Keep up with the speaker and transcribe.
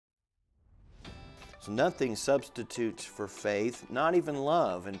So nothing substitutes for faith, not even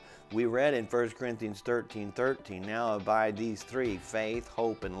love. And we read in 1 Corinthians 13:13, now abide these three, faith,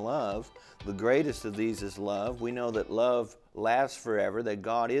 hope, and love. The greatest of these is love. We know that love lasts forever, that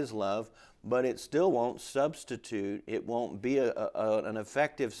God is love, but it still won't substitute. It won't be an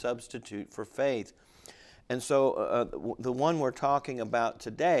effective substitute for faith. And so the one we're talking about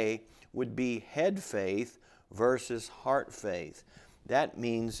today would be head faith versus heart faith. That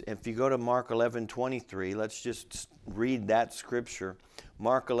means if you go to Mark 11:23, let's just read that scripture.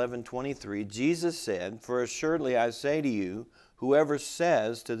 Mark 11:23, Jesus said, "For assuredly I say to you, whoever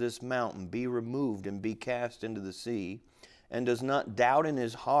says to this mountain, be removed and be cast into the sea, and does not doubt in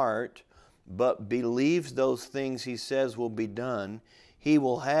his heart, but believes those things he says will be done, he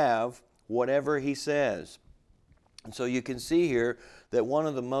will have whatever he says." And so you can see here that one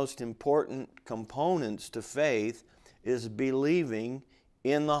of the most important components to faith is believing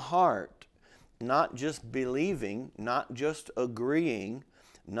in the heart. Not just believing, not just agreeing,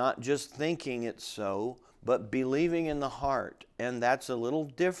 not just thinking it's so, but believing in the heart. And that's a little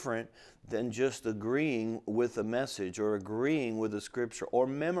different than just agreeing with a message or agreeing with a scripture or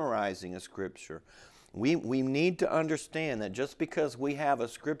memorizing a scripture. We need to understand that just because we have a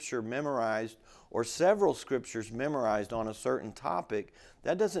scripture memorized or several scriptures memorized on a certain topic,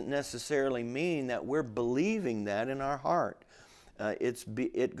 that doesn't necessarily mean that we're believing that in our heart.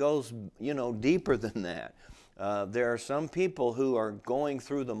 It goes, deeper than that. There are some people who are going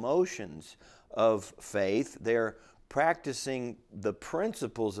through the motions of faith. They're practicing the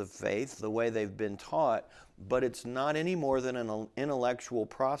principles of faith the way they've been taught, but it's not any more than an intellectual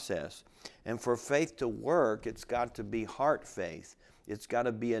process. And for faith to work, it's got to be heart faith. It's got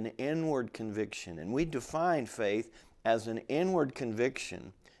to be an inward conviction. And we define faith as an inward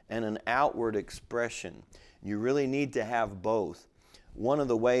conviction and an outward expression. You really need to have both. One of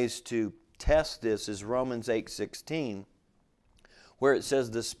the ways to test this is Romans 8:16, where it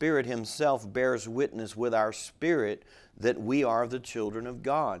says, "The Spirit Himself bears witness with our spirit that we are the children of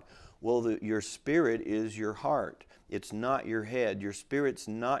God." Well, your spirit is your heart. It's not your head. Your spirit's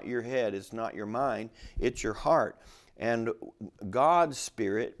not your head. It's not your mind. It's your heart. And God's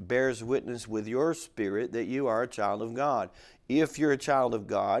Spirit bears witness with your spirit that you are a child of God. If you're a child of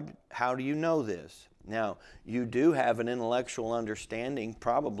God, how do you know this? Now, you do have an intellectual understanding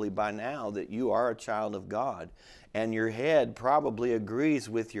probably by now that you are a child of God. And your head probably agrees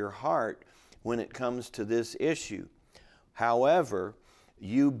with your heart when it comes to this issue. However,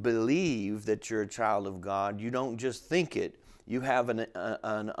 you believe that you're a child of God. You don't just think it. You have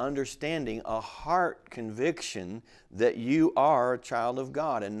an understanding, a heart conviction that you are a child of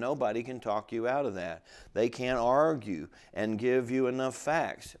God, and nobody can talk you out of that. They can't argue and give you enough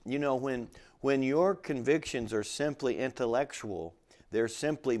facts. When your convictions are simply intellectual, they're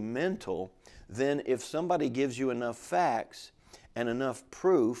simply mental, then if somebody gives you enough facts and enough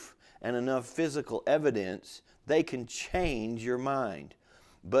proof and enough physical evidence, they can change your mind.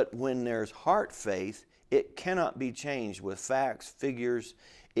 But when there's heart faith, it cannot be changed with facts, figures.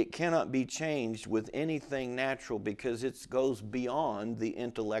 It cannot be changed with anything natural because it goes beyond the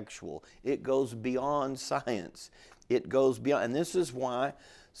intellectual. It goes beyond science. It goes beyond, and this is why,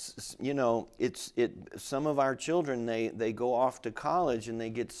 some of our children, they go off to college and they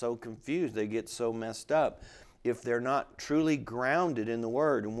get so confused, they get so messed up if they're not truly grounded in the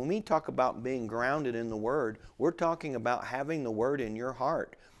Word. And when we talk about being grounded in the Word, we're talking about having the Word in your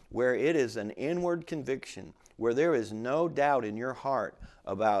heart, where it is an inward conviction, where there is no doubt in your heart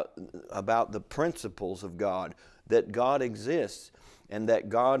about the principles of God, that God exists, and that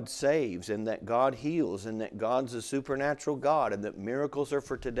God saves, and that God heals, and that God's a supernatural God, and that miracles are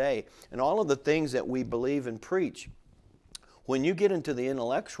for today, and all of the things that we believe and preach. When you get into the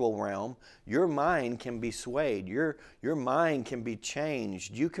intellectual realm, your mind can be swayed. Your mind can be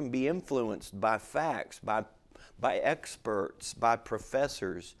changed. You can be influenced by facts, by experts, by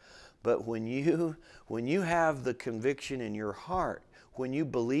professors. But when you have the conviction in your heart, when you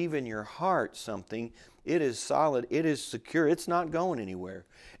believe in your heart something, it is solid, it is secure, it's not going anywhere.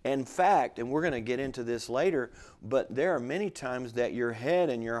 In fact, and we're going to get into this later, but there are many times that your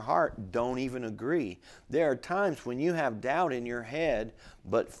head and your heart don't even agree. There are times when you have doubt in your head,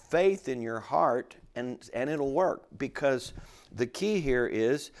 but faith in your heart, and it'll work, because the key here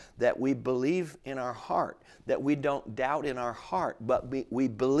is that we believe in our heart, that we don't doubt in our heart, but we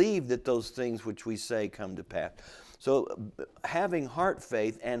believe that those things which we say come to pass. So having heart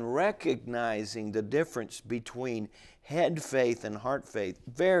faith and recognizing the difference between head faith and heart faith,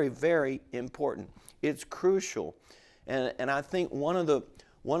 very, very important. It's crucial. And I think one of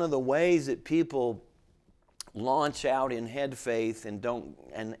the ways that people launch out in head faith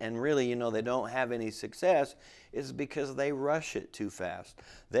and really, you know, they don't have any success is because they rush it too fast.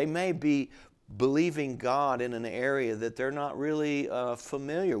 They may be believing God in an area that they're not really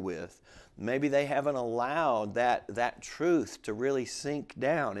familiar with. Maybe they haven't allowed that truth to really sink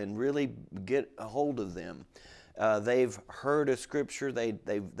down and really get a hold of them. They've heard a scripture,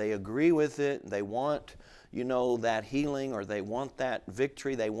 they agree with it, they want, you know, that healing, or they want that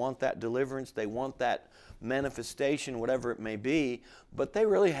victory, they want that deliverance, they want that manifestation, whatever it may be, but they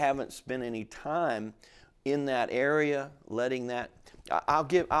really haven't spent any time in that area, letting that.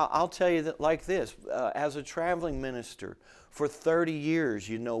 I'll tell you that like this, as a traveling minister for 30 years,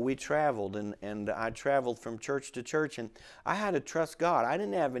 you know, we traveled and I traveled from church to church, and I had to trust God. I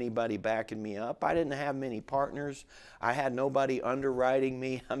didn't have anybody backing me up. I didn't have many partners. I had nobody underwriting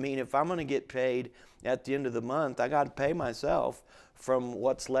me. I mean, if I'm going to get paid at the end of the month, I got to pay myself from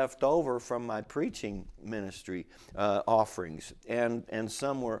what's left over from my preaching ministry offerings, and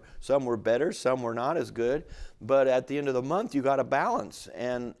some were better, some were not as good, but at the end of the month you got to balance,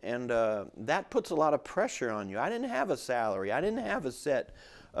 and that puts a lot of pressure on you. I didn't have a salary, I didn't have a set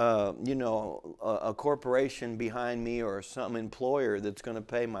you know, a corporation behind me or some employer that's going to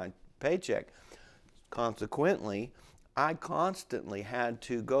pay my paycheck. Consequently, I constantly had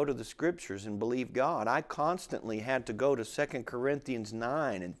to go to the scriptures and believe God. I constantly had to go to 2 Corinthians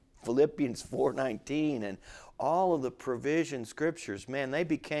 9 and Philippians 4:19 and all of the provision scriptures. Man, they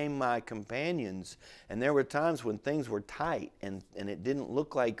became my companions. And there were times when things were tight and it didn't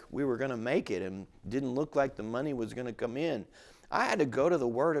look like we were going to make it and didn't look like the money was going to come in. I had to go to the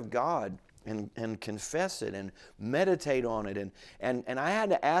Word of God and confess it and meditate on it. And I had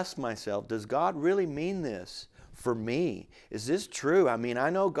to ask myself, does God really mean this for me? Is this true? I mean, I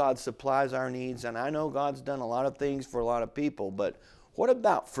know God supplies our needs, and I know God's done a lot of things for a lot of people, but what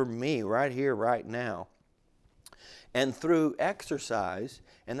about for me right here, right now? And through exercise,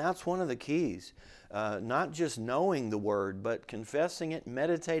 and that's one of the keys, not just knowing the Word, but confessing it,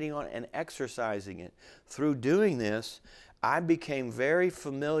 meditating on it, and exercising it. Through doing this, I became very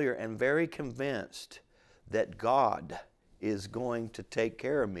familiar and very convinced that God is going to take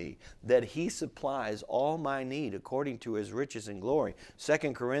care of me, that He supplies all my need according to His riches and glory.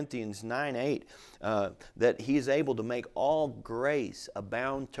 2 Corinthians 9:8, that He's able to make all grace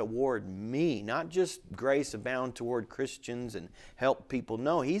abound toward me, not just grace abound toward Christians and help people.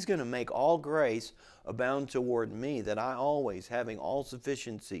 No, He's going to make all grace abound toward me, that I always, having all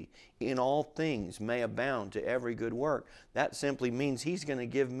sufficiency in all things, may abound to every good work. That simply means He's going to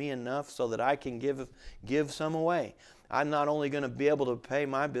give me enough so that I can give some away. I'm not only going to be able to pay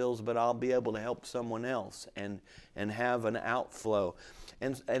my bills, but I'll be able to help someone else and have an outflow.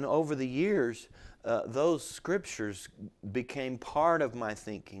 And over the years, those scriptures became part of my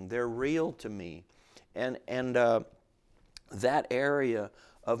thinking. They're real to me. And that area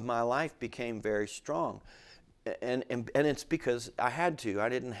of my life became very strong. And it's because I had to. I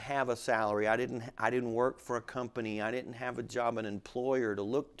didn't have a salary. I didn't work for a company. I didn't have a job, an employer to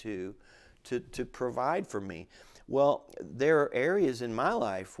look to provide for me. Well, there are areas in my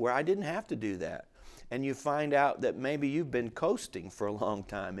life where I didn't have to do that. And you find out that maybe you've been coasting for a long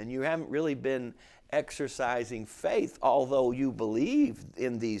time and you haven't really been exercising faith, although you believe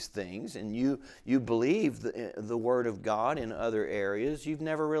in these things and you believe the Word of God in other areas. You've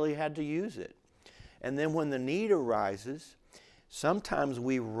never really had to use it. And then when the need arises, sometimes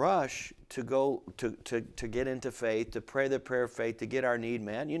we rush to go to get into faith, to pray the prayer of faith, to get our need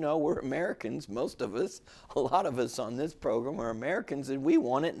met. You know, we're Americans, most of us, a lot of us on this program are Americans, and we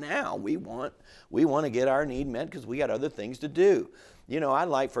want it now. We want to get our need met because we got other things to do. You know, I'd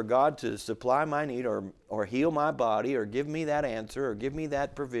like for God to supply my need or heal my body or give me that answer or give me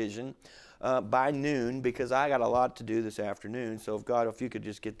that provision by noon, because I got a lot to do this afternoon. So if you could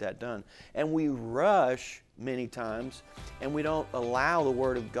just get that done. And we rush many times, and we don't allow the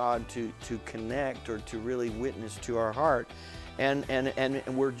Word of God to connect or to really witness to our heart, and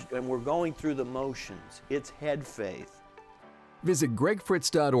we're going through the motions. It's head faith. Visit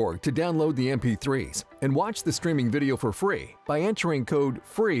gregfritz.org to download the MP3s and watch the streaming video for free by entering code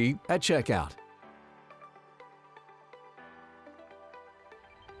FREE at checkout.